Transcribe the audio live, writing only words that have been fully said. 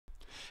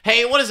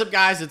Hey, what is up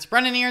guys? It's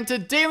Brendan here, and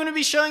today I'm going to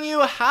be showing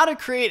you how to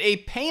create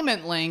a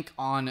payment link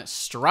on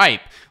Stripe,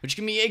 which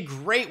can be a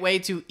great way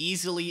to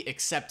easily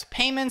accept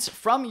payments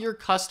from your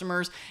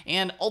customers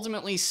and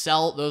ultimately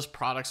sell those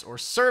products or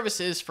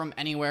services from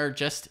anywhere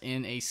just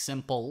in a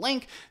simple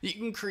link that you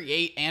can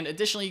create. And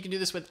additionally, you can do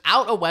this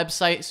without a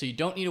website, so you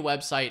don't need a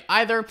website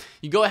either.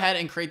 You go ahead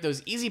and create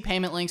those easy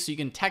payment links so you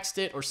can text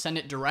it or send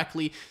it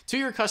directly to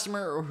your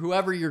customer or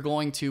whoever you're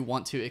going to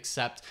want to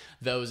accept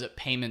those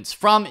payments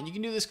from. And you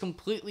can do this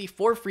completely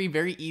for free,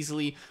 very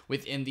easily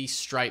within the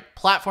Stripe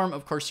platform.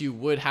 Of course, you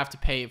would have to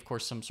pay, of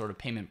course, some sort of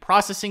payment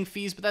processing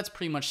fees, but that's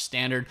pretty much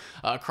standard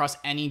across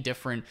any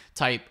different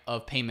type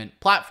of payment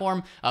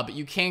platform. But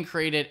you can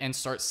create it and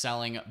start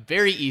selling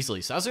very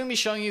easily. So I was going to be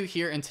showing you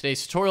here in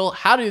today's tutorial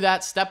how to do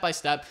that step by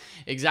step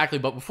exactly.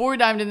 But before we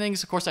dive into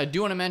things, of course, I do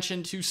want to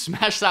mention to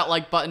smash that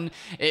like button.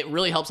 It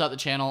really helps out the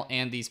channel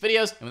and these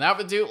videos. And without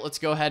further ado, let's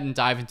go ahead and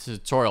dive into the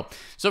tutorial.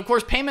 So of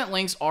course, payment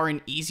links are an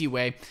easy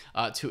way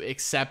to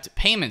accept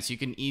payments. You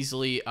can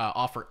easily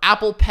offer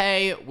Apple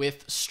Pay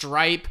with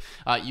Stripe.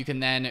 You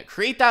can then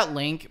create that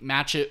link,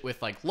 match it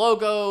with like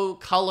logo,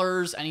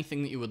 colors,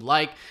 anything that you would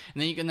like,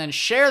 and then you can then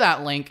share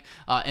that link,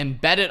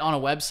 embed it on a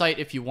website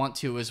if you want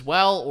to as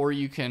well, or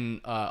you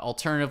can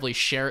alternatively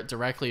share it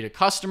directly to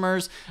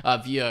customers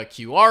via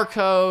QR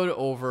code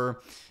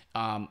over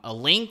a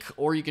link,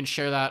 or you can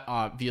share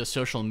that via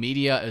social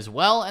media as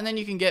well, and then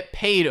you can get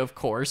paid, of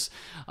course,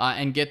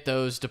 and get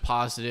those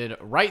deposited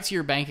right to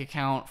your bank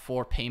account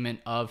for payment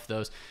of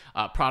those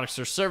products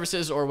or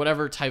services or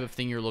whatever type of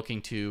thing you're looking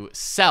to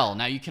sell.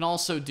 Now, you can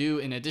also do,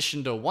 in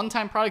addition to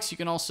one-time products, you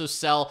can also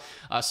sell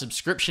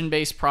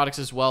subscription-based products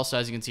as well. So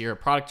as you can see here, a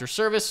product or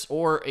service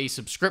or a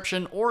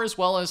subscription, or as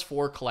well as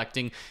for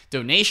collecting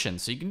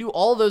donations. So you can do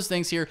all of those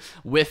things here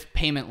with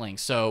payment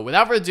links. So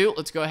without further ado,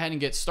 let's go ahead and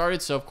get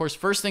started. So of course,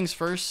 first things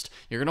first,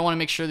 you're going to want to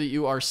make sure that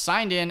you are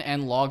signed in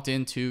and logged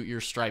into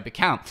your Stripe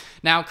account.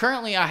 Now,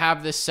 currently I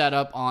have this set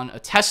up on a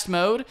test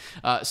mode,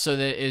 so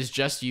that it is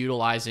just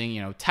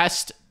utilizing,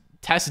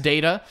 test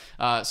data.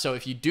 So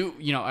if you do,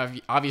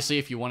 obviously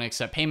if you want to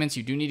accept payments,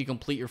 you do need to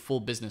complete your full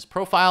business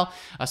profile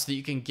so that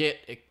you can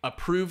get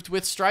approved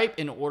with Stripe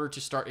in order to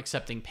start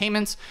accepting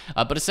payments.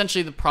 But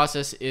essentially the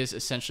process is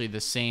essentially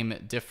the same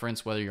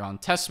difference, whether you're on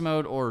test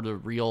mode or the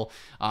real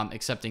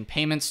accepting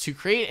payments. To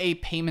create a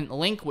payment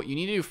link, what you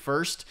need to do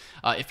first,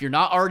 if you're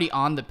not already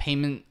on the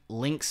payment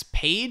links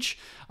page,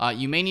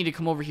 you may need to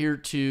come over here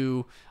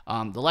to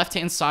the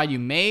left-hand side. You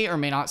may or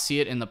may not see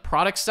it in the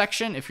product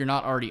section if you're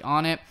not already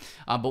on it.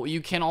 But what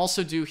you can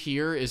also do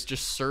here is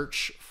just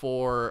search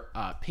for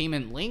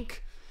payment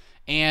link,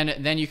 and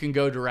then you can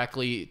go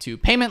directly to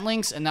payment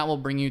links, and that will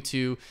bring you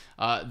to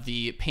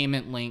the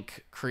payment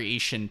link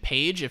creation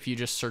page if you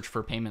just search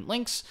for payment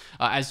links.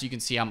 As you can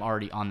see, I'm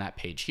already on that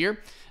page here.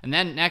 And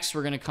then next,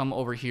 we're going to come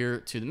over here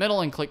to the middle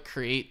and click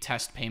create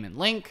test payment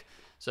link.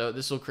 So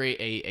this will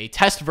create a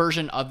test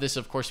version of this.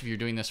 Of course, if you're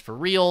doing this for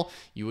real,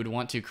 you would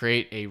want to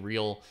create a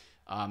real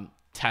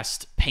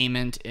test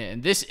payment.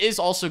 And this is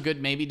also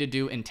good maybe to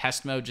do in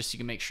test mode, just so you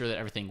can make sure that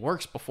everything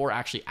works before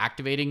actually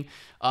activating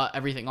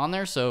everything on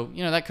there. So,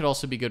 that could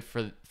also be good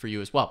for you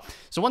as well.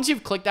 So once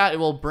you've clicked that, it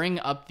will bring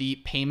up the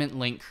payment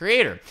link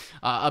creator.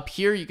 Up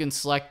here, you can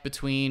select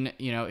between,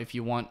 if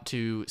you want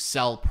to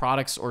sell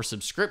products or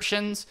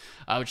subscriptions,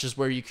 which is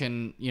where you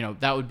can,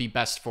 that would be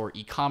best for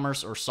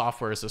e-commerce or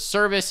software as a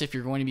service if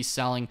you're going to be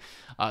selling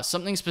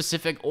something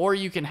specific, or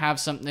you can have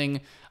something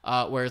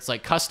where it's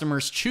like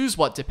customers choose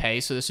what to pay.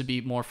 So this would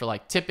be more for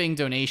like tipping,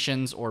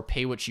 donations, or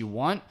pay what you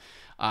want.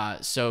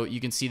 So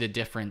you can see the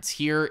difference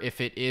here.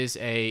 If it is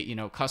a,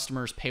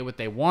 customers pay what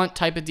they want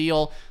type of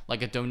deal,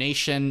 like a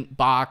donation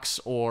box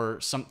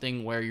or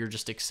something where you're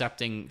just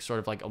accepting, sort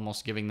of like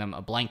almost giving them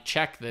a blank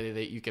check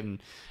that you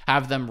can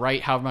have them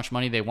write how much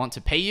money they want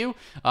to pay you,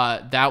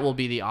 that will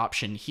be the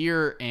option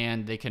here,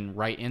 and they can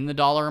write in the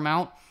dollar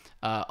amount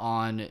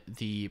on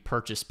the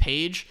purchase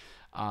page.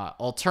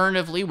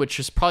 Alternatively, which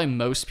is probably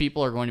most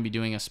people are going to be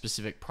doing a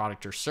specific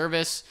product or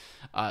service,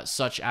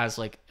 such as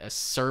like a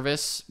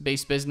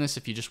service-based business,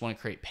 if you just want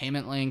to create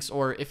payment links,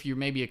 or if you're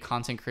maybe a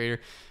content creator.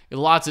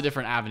 Lots of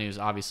different avenues,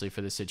 obviously,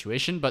 for this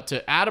situation. But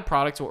to add a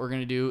product, what we're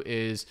going to do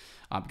is,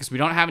 because we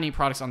don't have any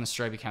products on the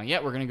Stripe account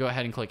yet, we're going to go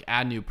ahead and click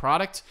Add New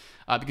Product,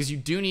 because you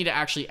do need to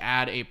actually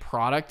add a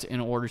product in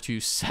order to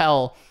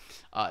sell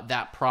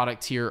that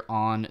product here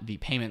on the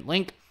payment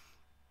link.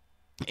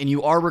 And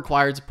you are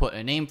required to put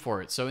a name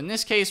for it. So in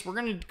this case, we're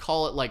going to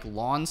call it like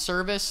lawn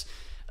service.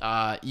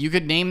 You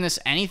could name this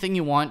anything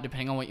you want,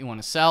 depending on what you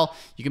want to sell.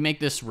 You can make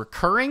this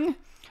recurring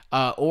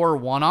or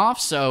one-off.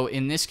 So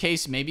in this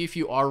case, maybe if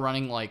you are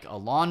running like a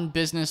lawn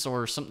business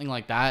or something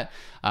like that,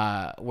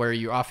 where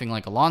you're offering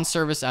like a lawn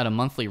service at a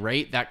monthly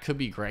rate, that could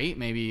be great.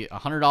 Maybe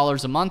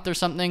 $100 a month or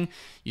something.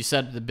 You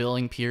set the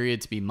billing period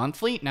to be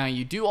monthly. Now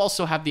you do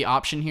also have the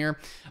option here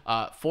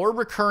for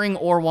recurring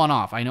or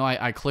one-off. I know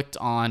I clicked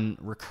on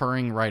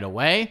recurring right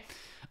away.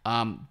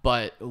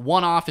 But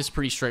one-off is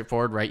pretty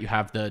straightforward, right? You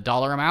have the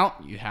dollar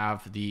amount, you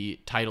have the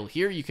title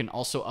here. You can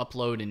also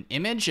upload an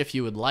image if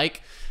you would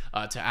like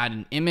to add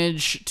an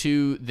image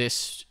to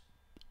this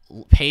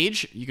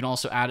page. You can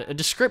also add a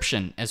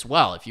description as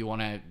well if you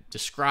want to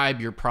describe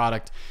your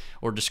product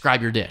or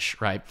describe your dish,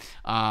 right?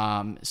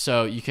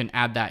 So you can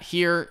add that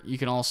here. You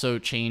can also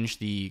change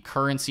the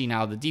currency.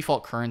 Now, the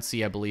default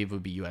currency, I believe,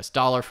 would be US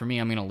dollar. For me,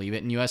 I'm going to leave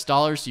it in US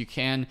dollars. You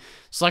can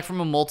select from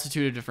a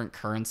multitude of different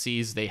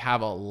currencies. They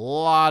have a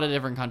lot of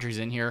different countries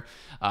in here,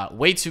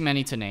 way too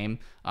many to name,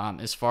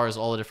 as far as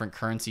all the different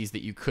currencies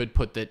that you could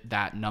put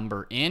that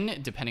number in,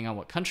 depending on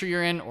what country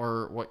you're in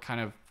or what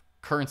kind of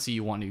currency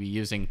you want to be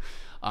using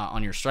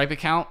on your Stripe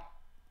account.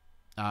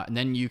 And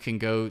then you can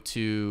go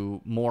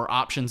to more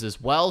options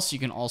as well. So you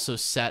can also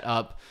set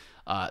up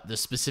the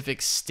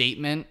specific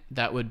statement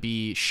that would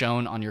be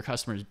shown on your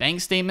customer's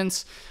bank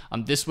statements.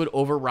 This would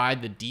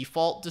override the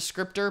default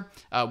descriptor,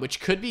 which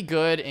could be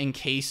good in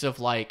case of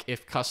like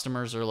if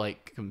customers are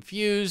like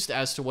confused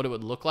as to what it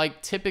would look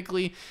like.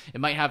 Typically,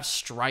 it might have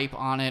Stripe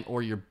on it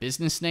or your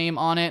business name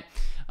on it.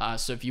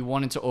 So if you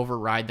wanted to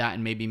override that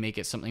and maybe make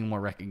it something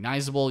more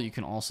recognizable, you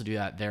can also do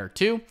that there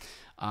too.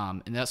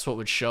 And that's what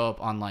would show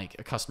up on like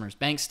a customer's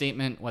bank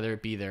statement, whether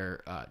it be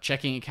their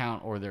checking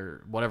account or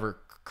their whatever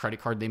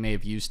credit card they may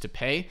have used to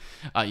pay.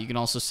 You can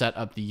also set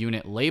up the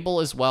unit label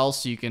as well,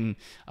 so you can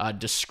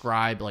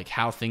describe like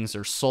how things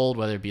are sold,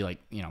 whether it be like,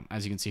 you know,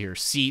 as you can see here,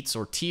 seats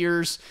or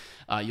tiers.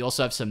 You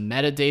also have some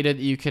metadata that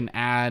you can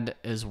add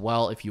as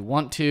well if you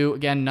want to.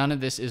 Again, none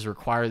of this is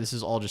required. This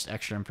is all just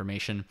extra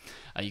information.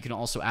 You can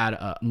also add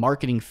a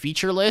marketing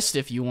feature list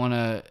if you want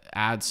to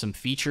add some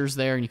features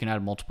there, and you can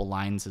add multiple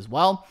lines as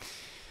well.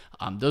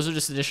 Those are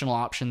just additional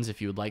options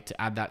if you would like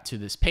to add that to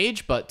this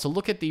page. But to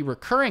look at the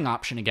recurring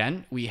option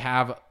again, we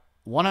have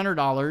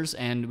 $100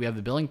 and we have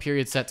the billing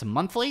period set to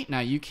monthly.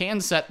 Now you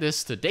can set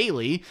this to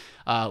daily,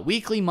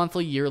 weekly,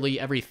 monthly, yearly,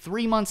 every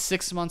 3 months,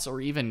 6 months,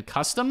 or even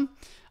custom.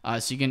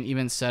 So you can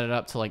even set it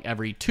up to like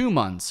every 2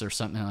 months or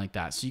something like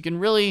that. So you can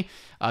really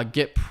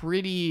get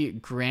pretty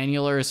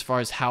granular as far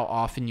as how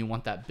often you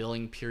want that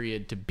billing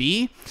period to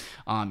be.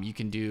 You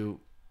can do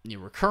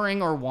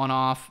recurring or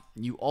one-off.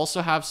 You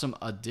also have some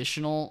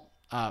additional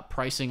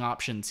pricing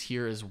options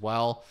here as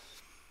well.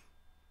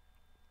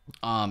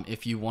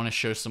 If you want to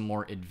show some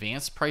more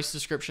advanced price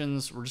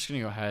descriptions, we're just going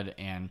to go ahead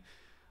and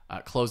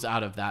close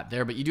out of that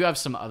there. But you do have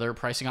some other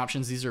pricing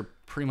options. These are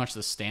pretty much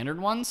the standard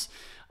ones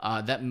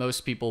that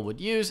most people would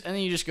use. And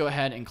then you just go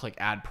ahead and click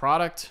Add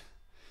Product.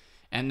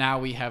 And now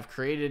we have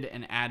created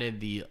and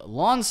added the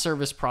lawn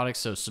service product.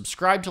 So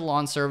subscribe to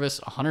lawn service,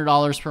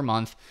 $100 per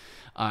month.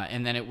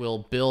 And then it will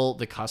bill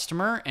the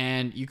customer.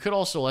 And you could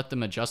also let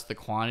them adjust the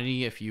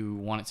quantity if you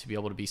want it to be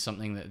able to be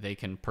something that they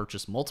can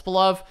purchase multiple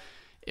of.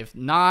 If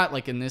not,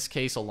 like in this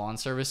case, a lawn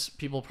service,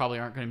 people probably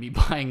aren't going to be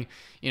buying,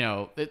 you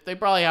know, they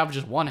probably have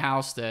just one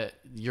house that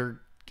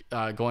you're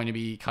going to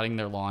be cutting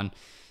their lawn,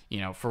 you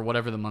know, for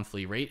whatever the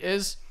monthly rate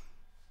is.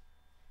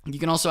 You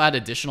can also add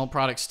additional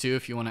products too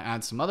if you want to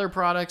add some other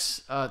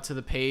products to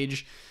the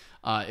page.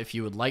 If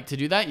you would like to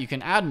do that, you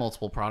can add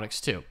multiple products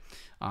too.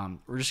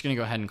 We're just going to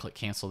go ahead and click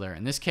cancel there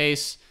in this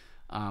case,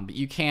 but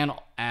you can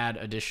add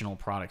additional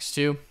products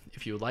too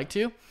if you would like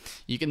to.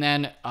 You can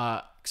then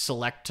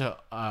select to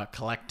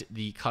collect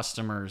the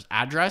customer's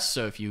address.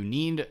 So if you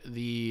need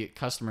the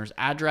customer's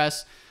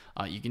address,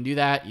 you can do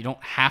that. You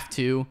don't have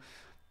to.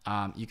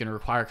 You can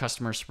require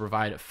customers to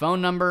provide a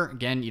phone number.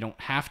 Again, you don't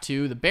have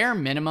to. The bare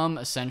minimum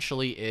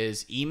essentially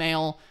is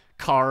email,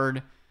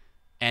 card,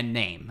 and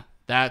name.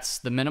 That's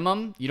the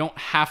minimum. You don't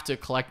have to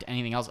collect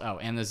anything else. Oh,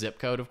 and the zip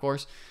code, of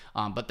course.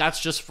 But that's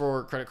just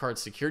for credit card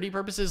security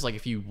purposes. Like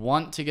if you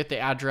want to get the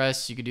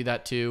address, you could do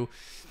that too.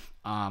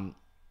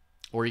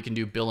 Or you can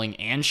do billing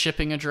and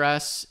shipping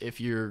address.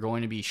 If you're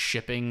going to be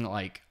shipping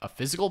like a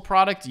physical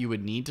product, you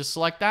would need to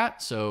select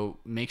that. So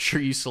make sure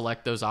you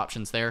select those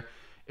options there.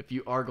 If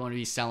you are going to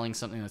be selling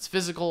something that's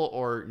physical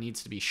or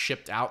needs to be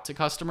shipped out to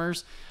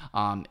customers,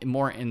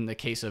 more in the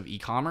case of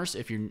e-commerce,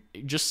 if you're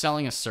just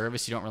selling a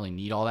service, you don't really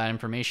need all that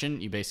information.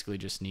 You basically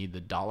just need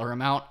the dollar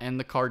amount and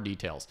the card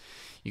details.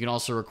 You can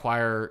also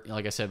require,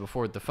 like I said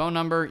before, the phone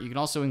number. You can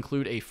also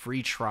include a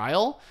free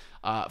trial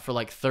for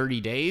like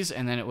 30 days,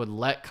 and then it would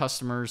let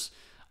customers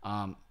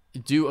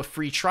do a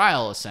free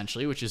trial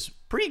essentially, which is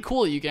pretty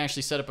cool. You can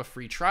actually set up a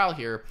free trial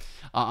here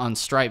on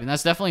Stripe, and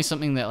that's definitely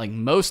something that like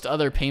most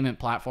other payment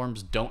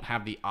platforms don't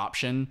have the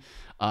option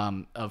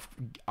of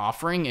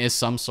offering, is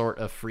some sort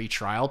of free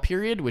trial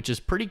period, which is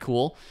pretty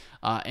cool.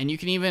 And you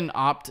can even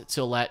opt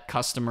to let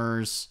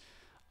customers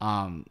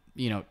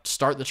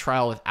start the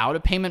trial without a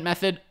payment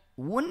method.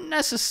 Wouldn't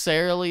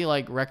necessarily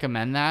like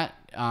recommend that,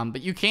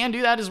 but you can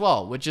do that as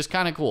well, which is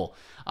kind of cool.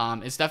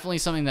 It's definitely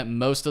something that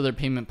most other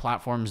payment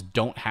platforms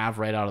don't have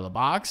right out of the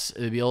box.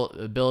 The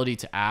ability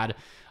to add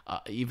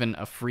even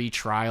a free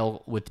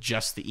trial with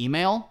just the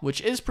email,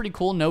 which is pretty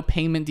cool. No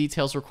payment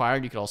details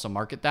required. You could also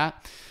market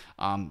that.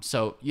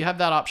 So you have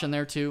that option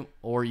there too,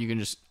 or you can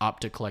just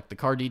opt to collect the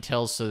card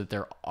details so that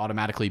they're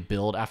automatically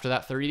billed after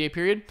that 30-day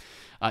period.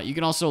 You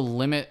can also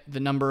limit the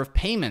number of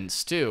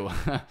payments too,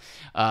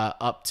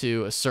 up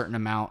to a certain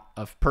amount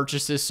of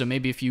purchases. So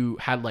maybe if you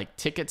had like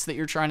tickets that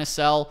you're trying to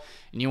sell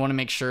and you want to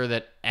make sure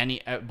that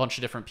a bunch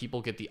of different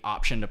people get the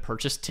option to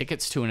purchase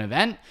tickets to an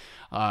event,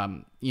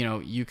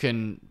 you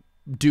can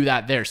do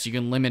that there. So you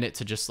can limit it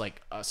to just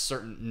like a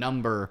certain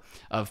number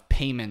of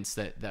payments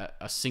that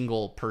a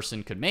single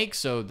person could make.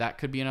 So that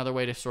could be another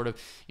way to sort of,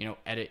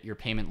 edit your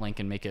payment link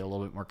and make it a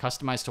little bit more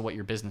customized to what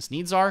your business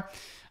needs are.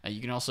 You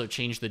can also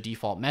change the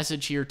default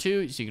message here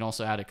too. So you can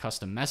also add a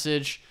custom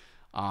message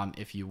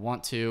if you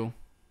want to.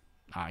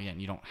 Again,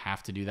 you don't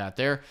have to do that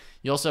there.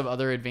 You also have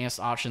other advanced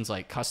options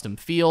like custom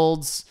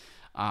fields.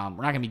 We're not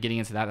going to be getting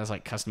into that. That's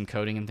like custom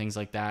coding and things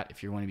like that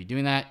if you want to be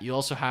doing that. You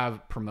also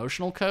have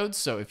promotional codes.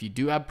 So if you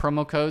do have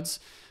promo codes,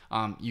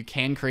 you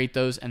can create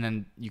those, and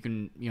then you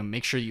can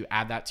make sure you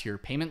add that to your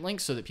payment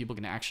link so that people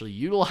can actually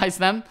utilize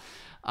them.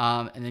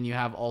 And then you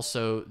have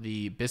also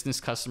the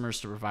business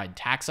customers to provide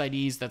tax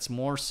IDs. That's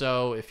more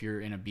so if you're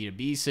in a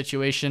B2B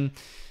situation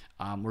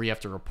where you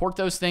have to report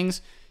those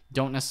things.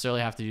 Don't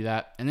necessarily have to do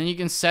that. And then you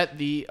can set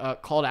the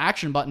call to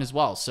action button as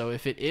well. So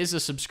if it is a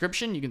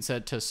subscription, you can set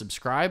it to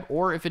subscribe,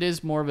 or if it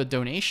is more of a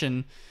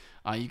donation,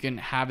 you can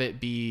have it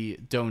be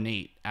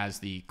donate as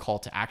the call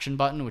to action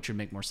button, which would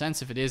make more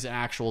sense if it is an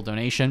actual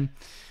donation.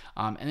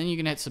 And then you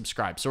can hit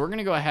subscribe. So we're going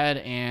to go ahead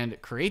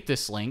and create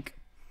this link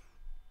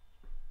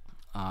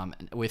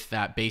with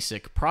that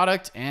basic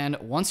product. And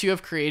once you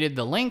have created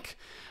the link,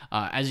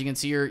 as you can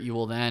see here, you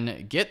will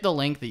then get the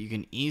link that you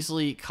can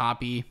easily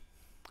copy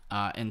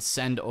and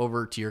send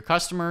over to your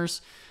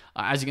customers.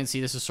 As you can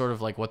see, this is sort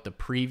of like what the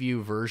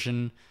preview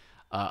version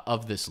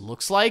of this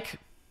looks like.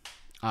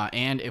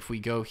 And if we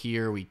go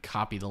here, we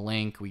copy the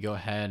link, we go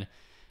ahead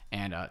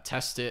and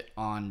test it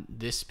on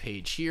this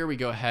page here. We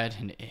go ahead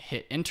and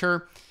hit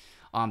enter.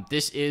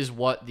 This is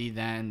what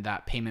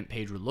that payment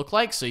page would look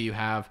like. So you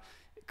have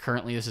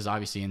currently, this is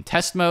obviously in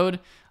test mode.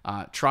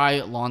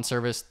 Try lawn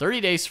service, 30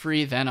 days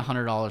free, then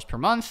 $100 per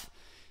month.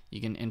 You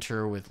can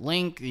enter with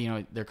link,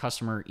 their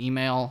customer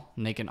email,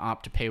 and they can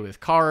opt to pay with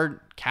card,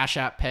 Cash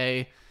App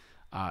Pay,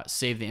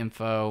 save the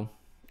info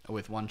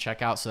with one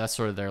checkout. So that's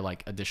sort of their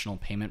like additional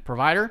payment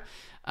provider,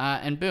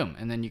 and boom.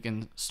 And then you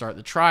can start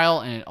the trial.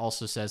 And it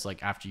also says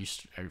like after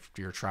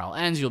your trial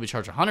ends, you'll be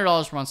charged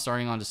 $100 per month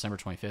starting on December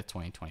 25th,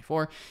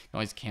 2024. You can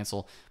always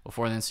cancel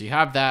before then. So you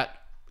have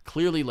that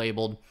clearly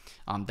labeled.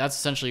 That's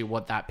essentially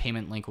what that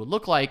payment link would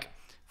look like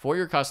for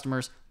your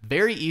customers.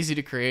 Very easy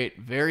to create,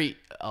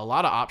 a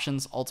lot of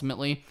options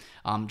ultimately.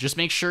 Just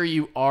make sure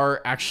you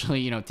are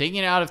actually, taking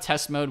it out of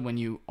test mode when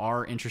you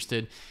are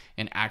interested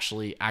in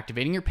actually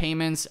activating your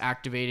payments,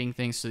 activating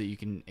things so that you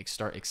can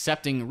start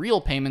accepting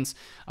real payments.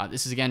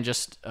 This is again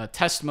just a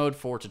test mode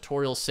for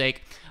tutorial's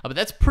sake, but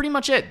that's pretty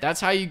much it.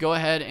 That's how you go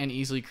ahead and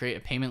easily create a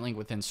payment link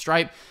within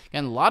Stripe.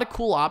 Again, a lot of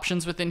cool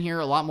options within here,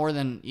 a lot more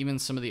than even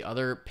some of the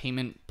other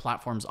payment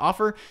platforms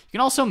offer. You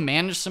can also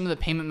manage some of the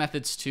payment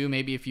methods too.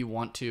 Maybe if you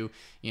want to,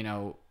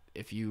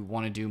 if you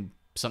want to do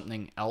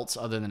something else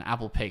other than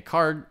Apple Pay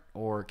card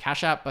or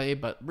Cash App Pay,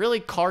 but really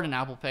card and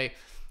Apple Pay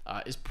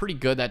is pretty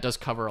good. That does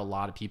cover a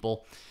lot of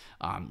people.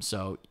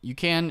 So you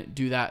can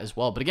do that as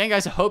well. But again,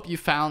 guys, I hope you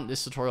found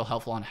this tutorial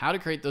helpful on how to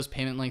create those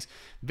payment links.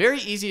 Very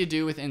easy to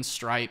do within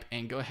Stripe,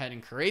 and go ahead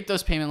and create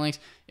those payment links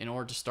in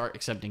order to start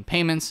accepting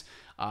payments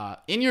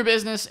in your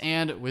business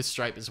and with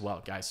Stripe as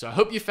well, guys. So I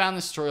hope you found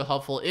this tutorial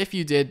helpful. If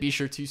you did, be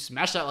sure to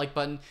smash that like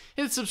button,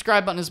 hit the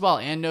subscribe button as well,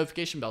 and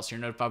notification bell so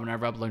you're notified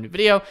whenever I upload a new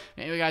video.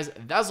 Anyway, guys,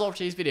 that's all for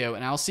today's video,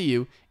 and I'll see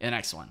you in the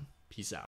next one. Peace out.